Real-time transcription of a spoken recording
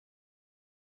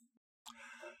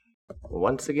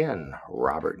Once again,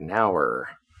 Robert Knauer,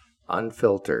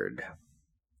 unfiltered.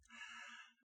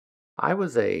 I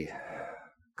was a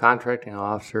contracting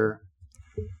officer,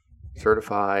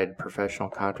 certified professional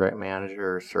contract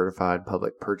manager, certified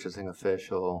public purchasing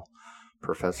official,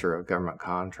 professor of government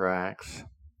contracts.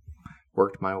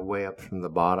 Worked my way up from the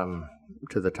bottom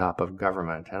to the top of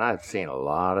government, and I've seen a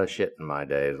lot of shit in my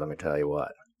days, let me tell you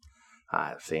what.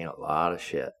 I've seen a lot of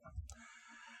shit.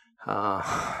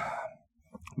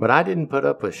 But I didn't put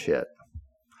up with shit.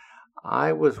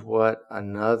 I was what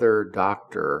another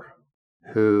doctor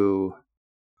who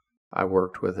I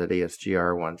worked with at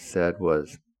ESGR once said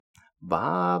was,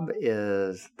 Bob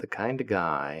is the kind of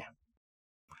guy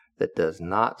that does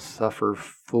not suffer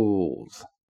fools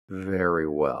very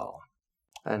well.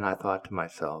 And I thought to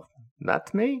myself,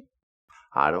 that's me.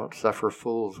 I don't suffer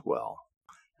fools well.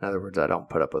 In other words, I don't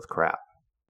put up with crap.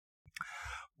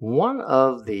 One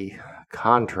of the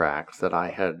contracts that I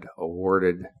had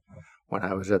awarded when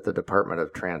I was at the Department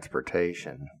of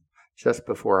Transportation, just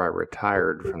before I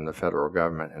retired from the federal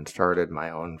government and started my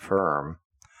own firm,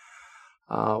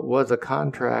 was a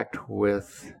contract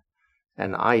with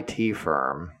an IT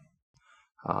firm.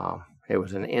 It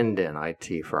was an Indian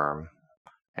IT firm.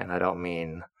 And I don't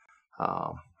mean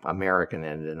American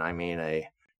Indian. I mean a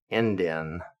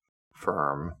Indian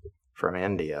firm from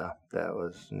India that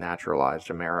was naturalized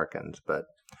Americans. But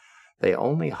they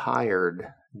only hired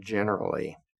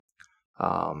generally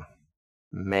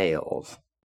males,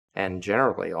 and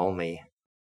generally only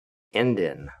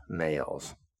Indian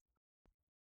males.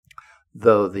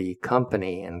 Though the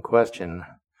company in question,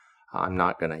 I'm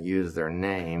not going to use their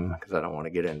name because I don't want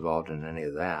to get involved in any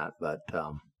of that, but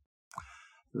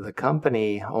the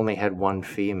company only had one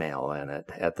female in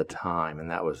it at the time, and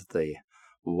that was the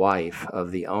wife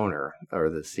of the owner, or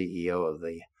the CEO of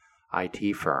the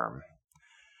IT firm.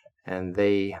 And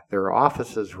their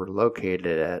offices were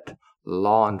located at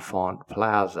L'Enfant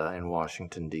Plaza in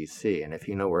Washington, D.C. And if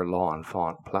you know where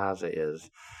L'Enfant Plaza is,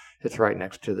 it's right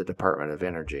next to the Department of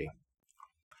Energy.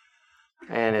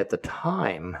 And at the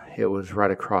time, it was right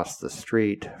across the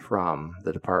street from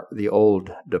the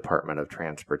old Department of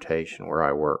Transportation where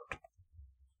I worked.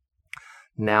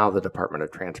 Now the Department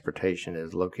of Transportation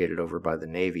is located over by the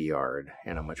Navy Yard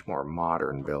in a much more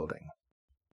modern building.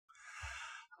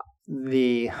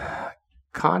 The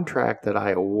contract that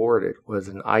I awarded was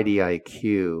an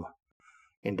IDIQ,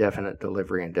 indefinite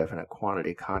delivery, indefinite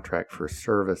quantity contract for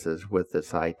services with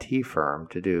this IT firm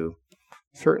to do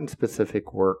certain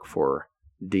specific work for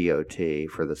DOT,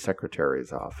 for the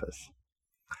Secretary's office.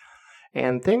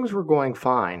 And things were going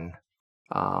fine.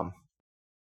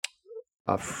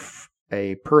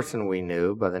 A person we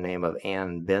knew by the name of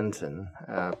Ann Benson,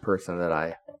 a person that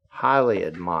I highly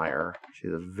admire.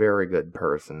 She's a very good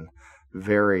person,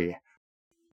 very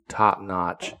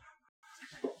top-notch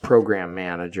program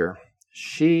manager.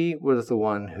 She was the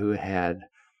one who had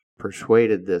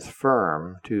persuaded this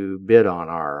firm to bid on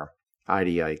our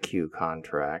IDIQ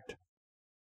contract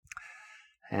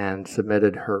and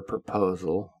submitted her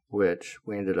proposal, which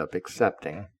we ended up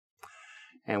accepting.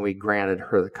 And we granted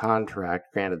her the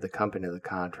contract, granted the company the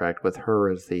contract with her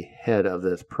as the head of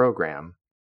this program.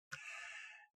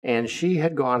 And she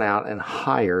had gone out and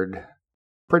hired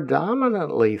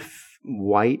predominantly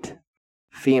white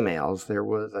females. There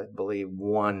was, I believe,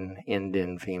 one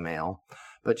Indian female,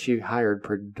 but she hired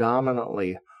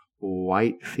predominantly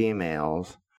white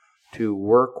females to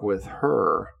work with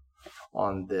her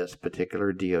on this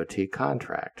particular DOT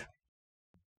contract.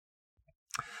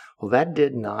 Well, that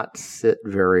did not sit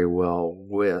very well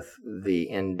with the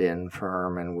Indian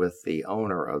firm and with the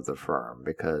owner of the firm,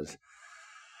 because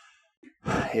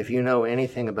if you know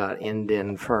anything about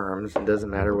Indian firms, it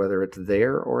doesn't matter whether it's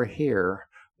there or here,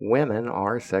 women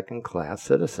are second-class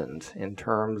citizens in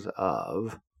terms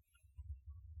of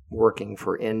working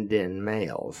for Indian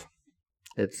males.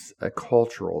 It's a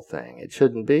cultural thing. It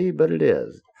shouldn't be, but it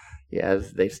is.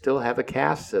 Yes, they still have a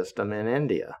caste system in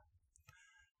India.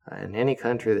 And any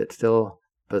country that still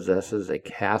possesses a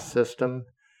caste system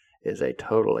is a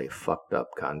totally fucked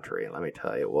up country, let me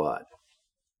tell you what.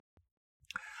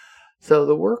 So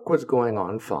the work was going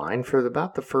on fine for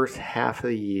about the first half of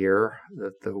the year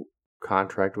that the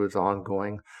contract was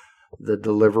ongoing. The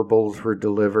deliverables were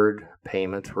delivered,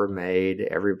 payments were made,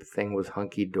 everything was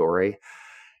hunky-dory.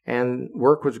 And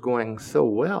work was going so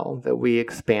well that we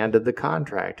expanded the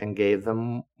contract and gave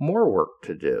them more work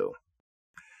to do.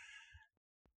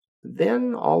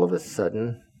 Then, all of a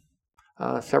sudden,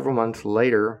 several months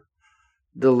later,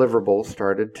 deliverables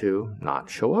started to not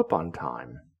show up on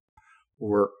time.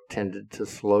 Work tended to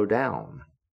slow down.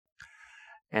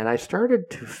 And I started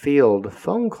to field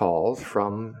phone calls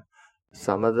from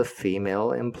some of the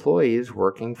female employees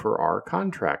working for our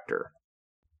contractor.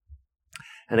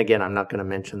 And again, I'm not going to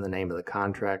mention the name of the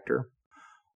contractor.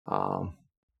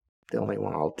 The only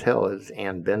one I'll tell is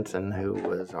Ann Benson, who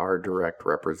was our direct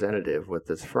representative with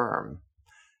this firm.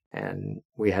 And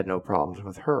we had no problems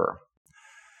with her.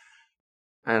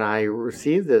 And I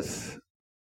received this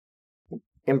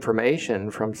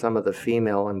information from some of the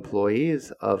female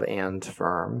employees of Ann's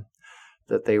firm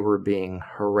that they were being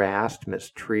harassed,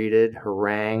 mistreated,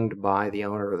 harangued by the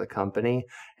owner of the company,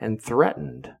 and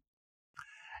threatened.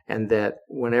 And that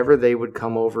whenever they would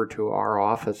come over to our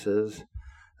offices,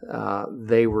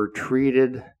 they were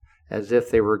treated as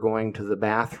if they were going to the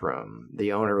bathroom.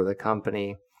 The owner of the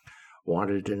company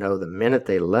wanted to know the minute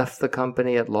they left the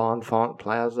company at L'Enfant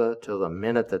Plaza, till the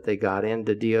minute that they got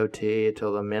into DOT,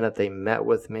 till the minute they met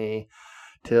with me,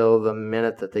 till the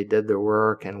minute that they did their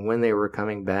work, and when they were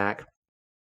coming back.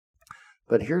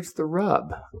 But here's the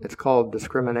rub. It's called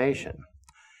discrimination.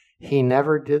 He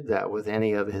never did that with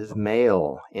any of his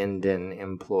male Indian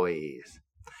employees.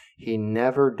 He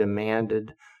never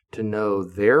demanded to know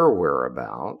their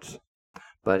whereabouts,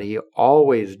 but he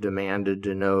always demanded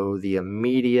to know the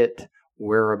immediate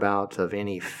whereabouts of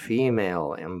any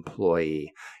female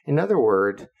employee. In other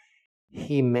words,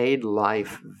 he made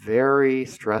life very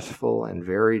stressful and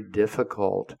very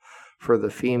difficult for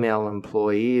the female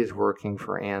employees working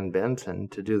for Ann Benson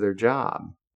to do their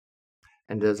job.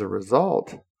 And as a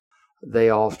result, they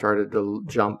all started to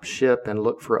jump ship and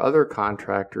look for other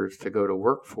contractors to go to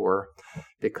work for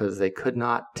because they could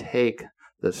not take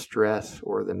the stress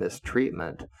or the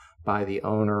mistreatment by the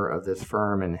owner of this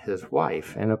firm and his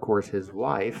wife. And of course, his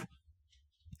wife,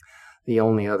 the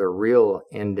only other real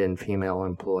Indian female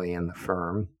employee in the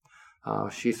firm,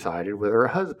 she sided with her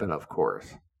husband, of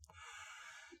course.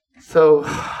 So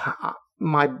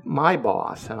my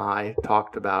boss and I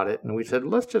talked about it, and we said,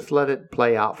 let's just let it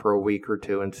play out for a week or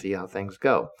two and see how things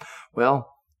go. Well,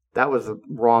 that was a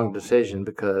wrong decision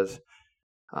because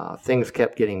things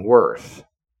kept getting worse.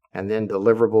 And then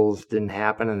deliverables didn't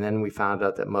happen, and then we found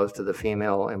out that most of the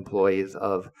female employees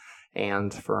of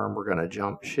Ann's firm were going to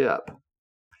jump ship.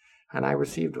 And I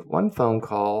received one phone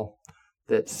call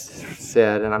that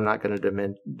said, and I'm not going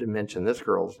to mention this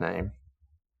girl's name,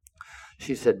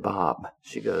 she said, Bob,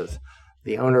 she goes,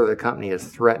 the owner of the company is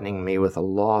threatening me with a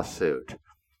lawsuit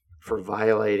for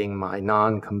violating my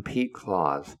non-compete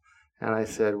clause. And I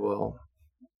said, well,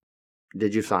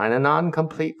 did you sign a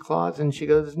non-compete clause? And she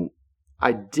goes,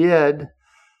 I did,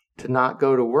 to not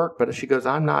go to work, but she goes,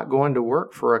 I'm not going to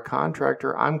work for a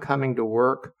contractor. I'm coming to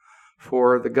work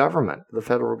for the government, the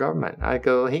federal government. I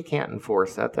go, he can't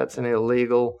enforce that. That's an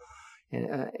illegal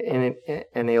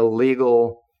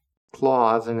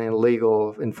clause, an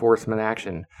illegal enforcement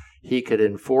action. He could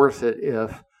enforce it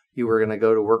if you were going to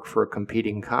go to work for a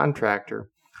competing contractor,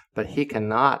 but he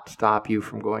cannot stop you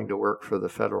from going to work for the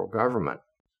federal government.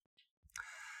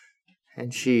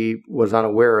 And she was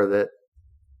unaware that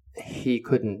he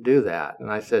couldn't do that.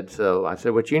 And I said,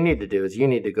 what you need to do is you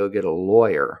need to go get a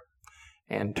lawyer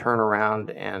and turn around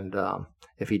and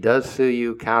if he does sue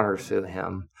you, countersue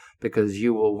him, because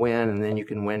you will win, and then you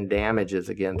can win damages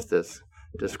against this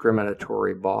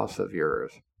discriminatory boss of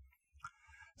yours.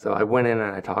 So I went in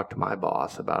and I talked to my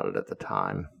boss about it at the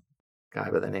time, a guy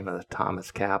by the name of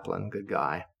Thomas Kaplan, good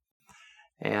guy.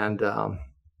 And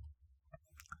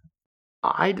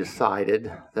I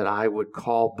decided that I would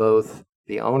call both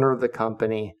the owner of the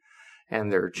company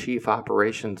and their chief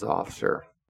operations officer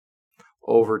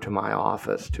over to my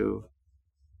office to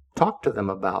talk to them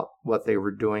about what they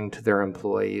were doing to their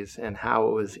employees and how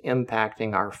it was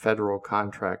impacting our federal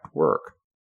contract work.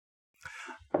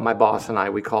 My boss and I,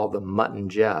 we called them Mutt and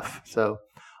Jeff. So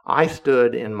I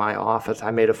stood in my office.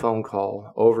 I made a phone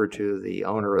call over to the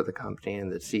owner of the company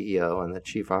and the CEO and the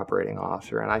chief operating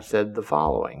officer, and I said the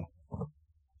following.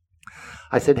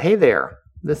 I said, hey there,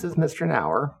 this is Mr.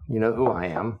 Knauer. You know who I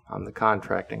am. I'm the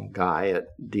contracting guy at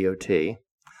DOT.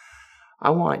 I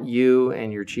want you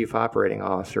and your chief operating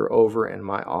officer over in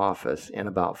my office in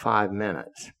about 5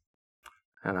 minutes.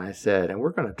 And I said, and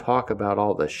we're going to talk about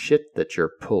all the shit that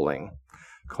you're pulling,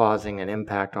 causing an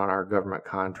impact on our government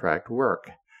contract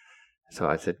work. So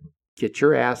I said, get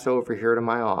your ass over here to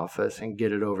my office and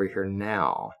get it over here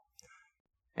now.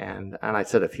 And I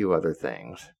said a few other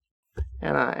things.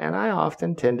 And I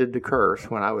often tended to curse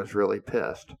when I was really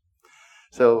pissed.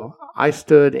 So I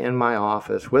stood in my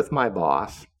office with my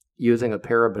boss using a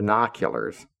pair of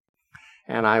binoculars,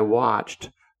 and I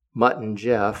watched Mutt and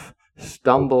Jeff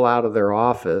stumble out of their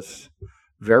office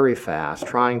very fast,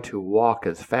 trying to walk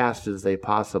as fast as they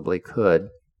possibly could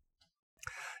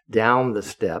down the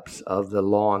steps of the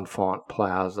L'Enfant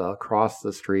Plaza, across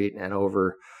the street, and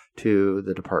over to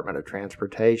the Department of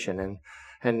Transportation.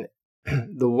 And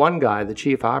the one guy, the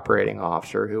chief operating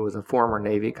officer, who was a former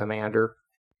Navy commander,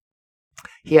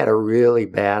 he had a really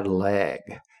bad leg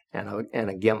and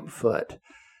a gimp foot.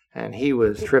 And he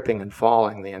was tripping and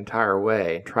falling the entire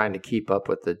way, trying to keep up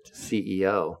with the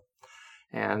CEO.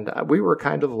 And we were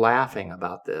kind of laughing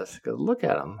about this, because look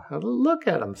at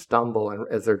them stumble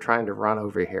as they're trying to run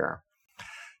over here.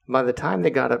 By the time they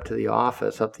got up to the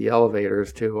office, up the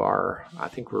elevators to I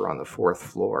think we were on the 4th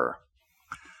floor,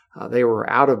 they were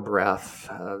out of breath.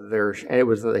 It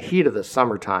was the heat of the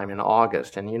summertime in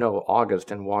August, and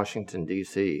August in Washington,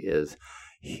 D.C. is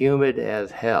humid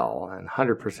as hell and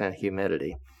 100%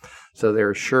 humidity. So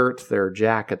their shirts, their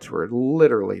jackets were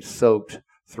literally soaked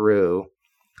through.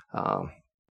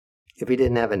 If he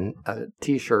didn't have a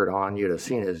T-shirt on, you'd have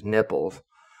seen his nipples.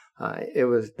 They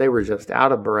were just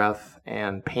out of breath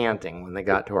and panting when they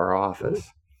got to our office.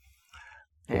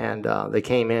 And they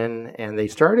came in and they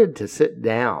started to sit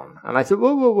down. And I said,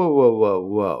 whoa, whoa, whoa, whoa, whoa,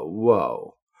 whoa,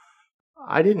 whoa.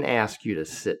 I didn't ask you to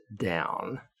sit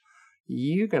down.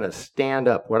 You're going to stand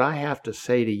up. What I have to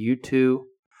say to you two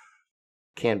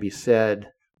can be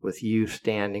said with you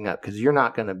standing up, because you're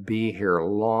not going to be here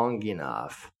long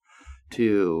enough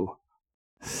to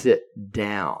sit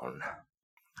down.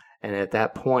 And at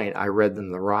that point, I read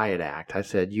them the riot act. I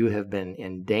said, you have been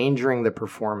endangering the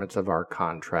performance of our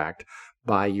contract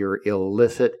by your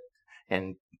illicit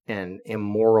and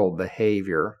immoral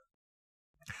behavior.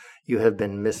 You have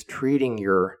been mistreating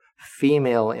your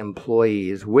female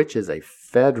employees, which is a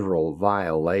federal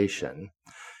violation.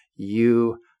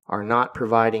 You are not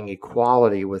providing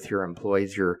equality with your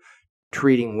employees. You're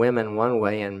treating women one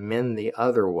way and men the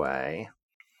other way.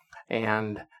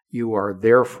 And you are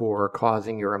therefore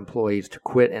causing your employees to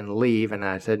quit and leave. And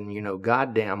I said, and you know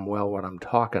goddamn well what I'm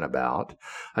talking about.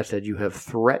 I said, you have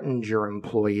threatened your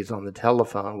employees on the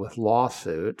telephone with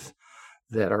lawsuits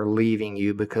that are leaving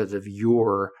you because of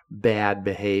your bad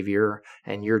behavior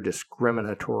and your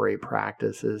discriminatory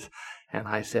practices. And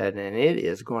I said, and it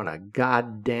is going to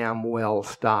goddamn well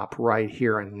stop right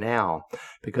here and now.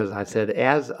 Because I said,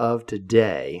 as of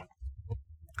today,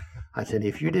 I said,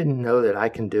 if you didn't know that I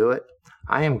can do it,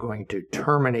 I am going to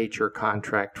terminate your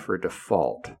contract for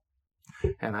default.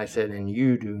 And I said, and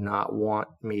you do not want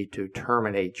me to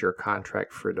terminate your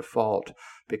contract for default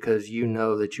because you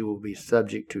know that you will be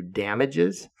subject to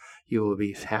damages. You will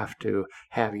have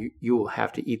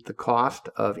to eat the cost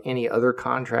of any other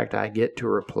contract I get to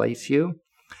replace you.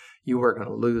 You are going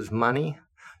to lose money,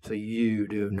 so you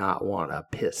do not want to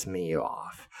piss me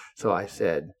off. So I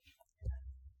said,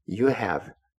 you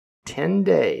have 10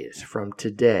 days from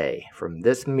today, from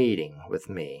this meeting with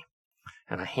me,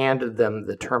 and I handed them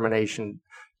the termination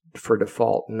for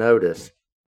default notice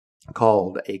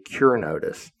called a cure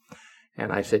notice.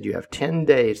 And I said, you have 10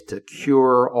 days to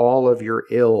cure all of your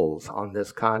ills on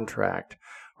this contract,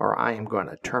 or I am going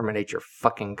to terminate your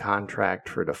fucking contract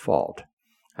for default.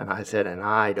 And I said, and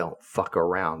I don't fuck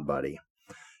around, buddy.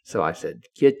 So I said,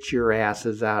 get your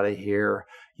asses out of here.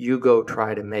 You go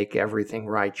try to make everything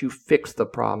right. You fix the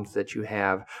problems that you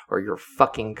have, or your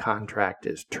fucking contract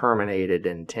is terminated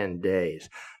in 10 days.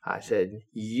 I said,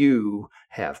 you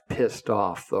have pissed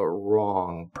off the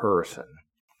wrong person.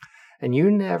 And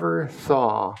you never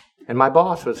saw, and my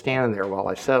boss was standing there while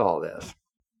I said all this,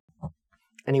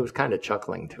 and he was kind of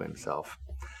chuckling to himself.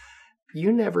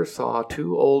 You never saw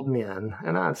two old men,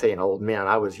 and I'm saying old men,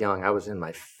 I was young, I was in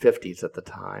my 50s at the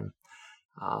time.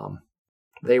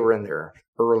 They were in their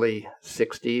early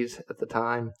 60s at the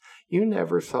time. You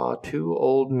never saw two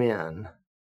old men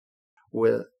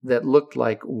that looked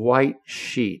like white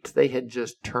sheets. They had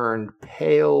just turned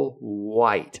pale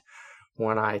white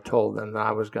when I told them that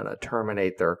I was going to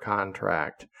terminate their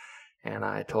contract, and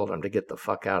I told them to get the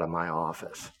fuck out of my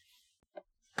office.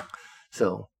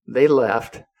 So they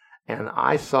left, and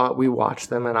we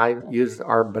watched them, and I used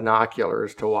our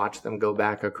binoculars to watch them go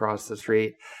back across the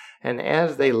street. And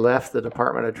as they left the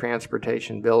Department of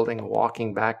Transportation building,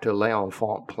 walking back to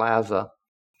L'Enfant Plaza,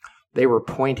 they were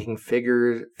pointing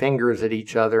fingers at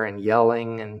each other and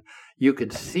yelling, and you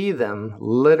could see them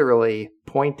literally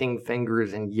pointing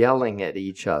fingers and yelling at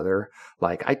each other,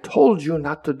 like, I told you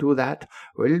not to do that.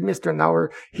 Well, Mr. Knauer,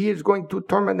 he is going to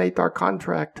terminate our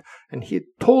contract, and he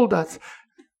told us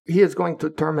he is going to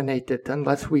terminate it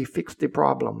unless we fix the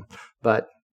problem. But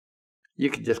you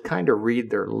could just kind of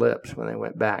read their lips when they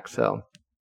went back. So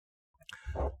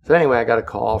anyway, I got a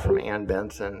call from Ann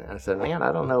Benson, and I said, man,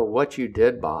 I don't know what you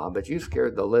did, Bob, but you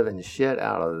scared the living shit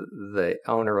out of the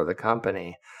owner of the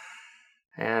company.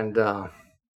 And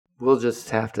we'll just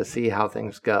have to see how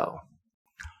things go.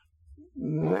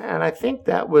 And I think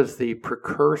that was the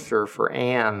precursor for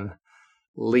Ann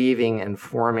leaving and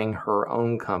forming her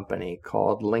own company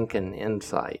called Lincoln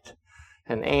Insight.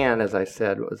 And Ann, as I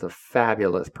said, was a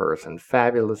fabulous person,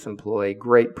 fabulous employee,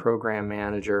 great program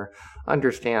manager,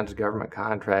 understands government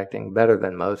contracting better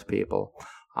than most people.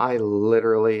 I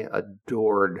literally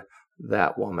adored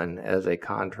that woman as a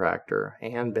contractor.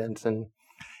 Ann Benson,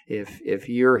 if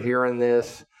you're hearing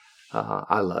this,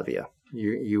 I love you.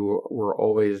 You were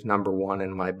always number one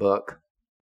in my book.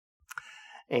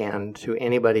 And to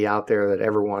anybody out there that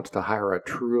ever wants to hire a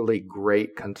truly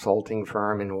great consulting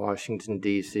firm in Washington,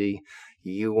 D.C.,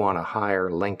 you want to hire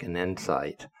Lincoln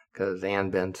Insight, because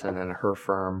Ann Benson and her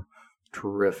firm,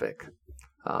 terrific.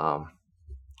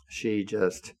 She's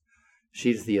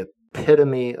the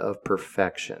epitome of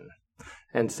perfection.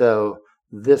 And so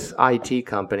this IT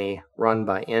company run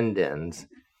by Indians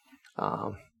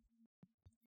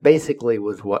basically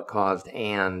was what caused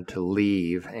Ann to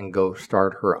leave and go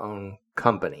start her own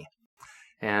company.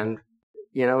 And,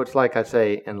 it's like I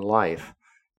say in life,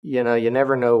 you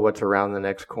never know what's around the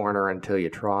next corner until you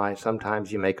try.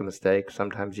 Sometimes you make a mistake,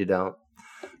 sometimes you don't.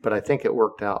 But I think it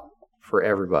worked out for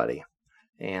everybody.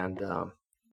 And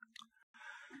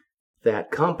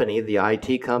that company, the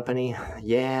IT company,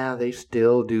 they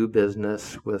still do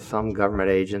business with some government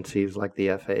agencies like the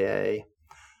FAA.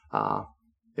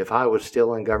 If I was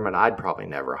still in government, I'd probably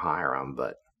never hire them.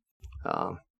 But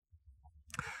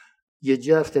you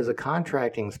just, as a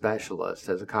contracting specialist,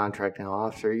 as a contracting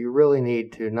officer, you really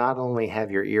need to not only have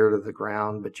your ear to the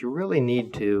ground, but you really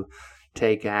need to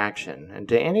take action. And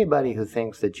to anybody who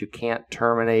thinks that you can't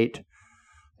terminate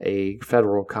a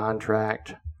federal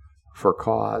contract for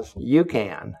cause, you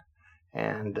can.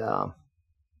 And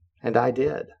I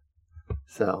did.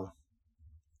 So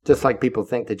just like people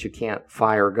think that you can't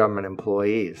fire government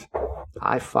employees,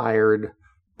 I fired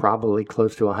probably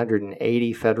close to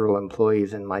 180 federal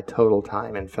employees in my total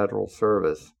time in federal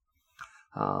service.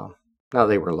 Now,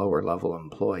 they were lower level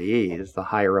employees. The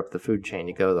higher up the food chain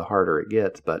you go, the harder it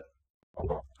gets. But,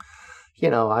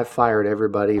 I fired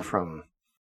everybody from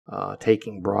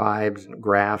taking bribes and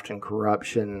graft and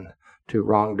corruption to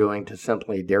wrongdoing to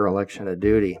simply dereliction of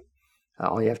duty.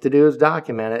 All you have to do is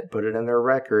document it, put it in their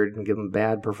record, and give them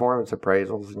bad performance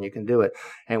appraisals, and you can do it.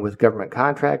 And with government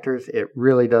contractors, it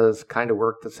really does kind of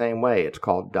work the same way. It's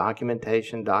called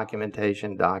documentation,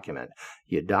 documentation, document.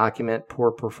 You document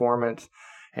poor performance,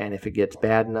 and if it gets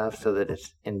bad enough so that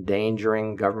it's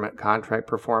endangering government contract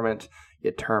performance,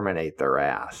 you terminate their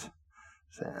ass.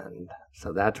 And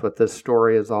so that's what this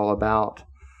story is all about,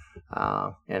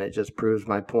 and it just proves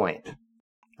my point.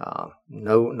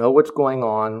 Know what's going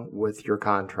on with your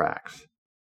contracts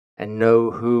and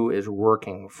know who is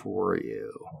working for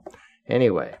you.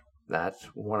 Anyway, that's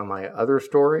one of my other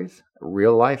stories, a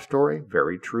real life story,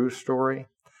 very true story.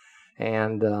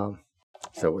 And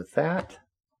so with that,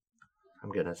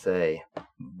 I'm going to say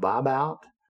bob out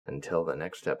until the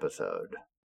next episode.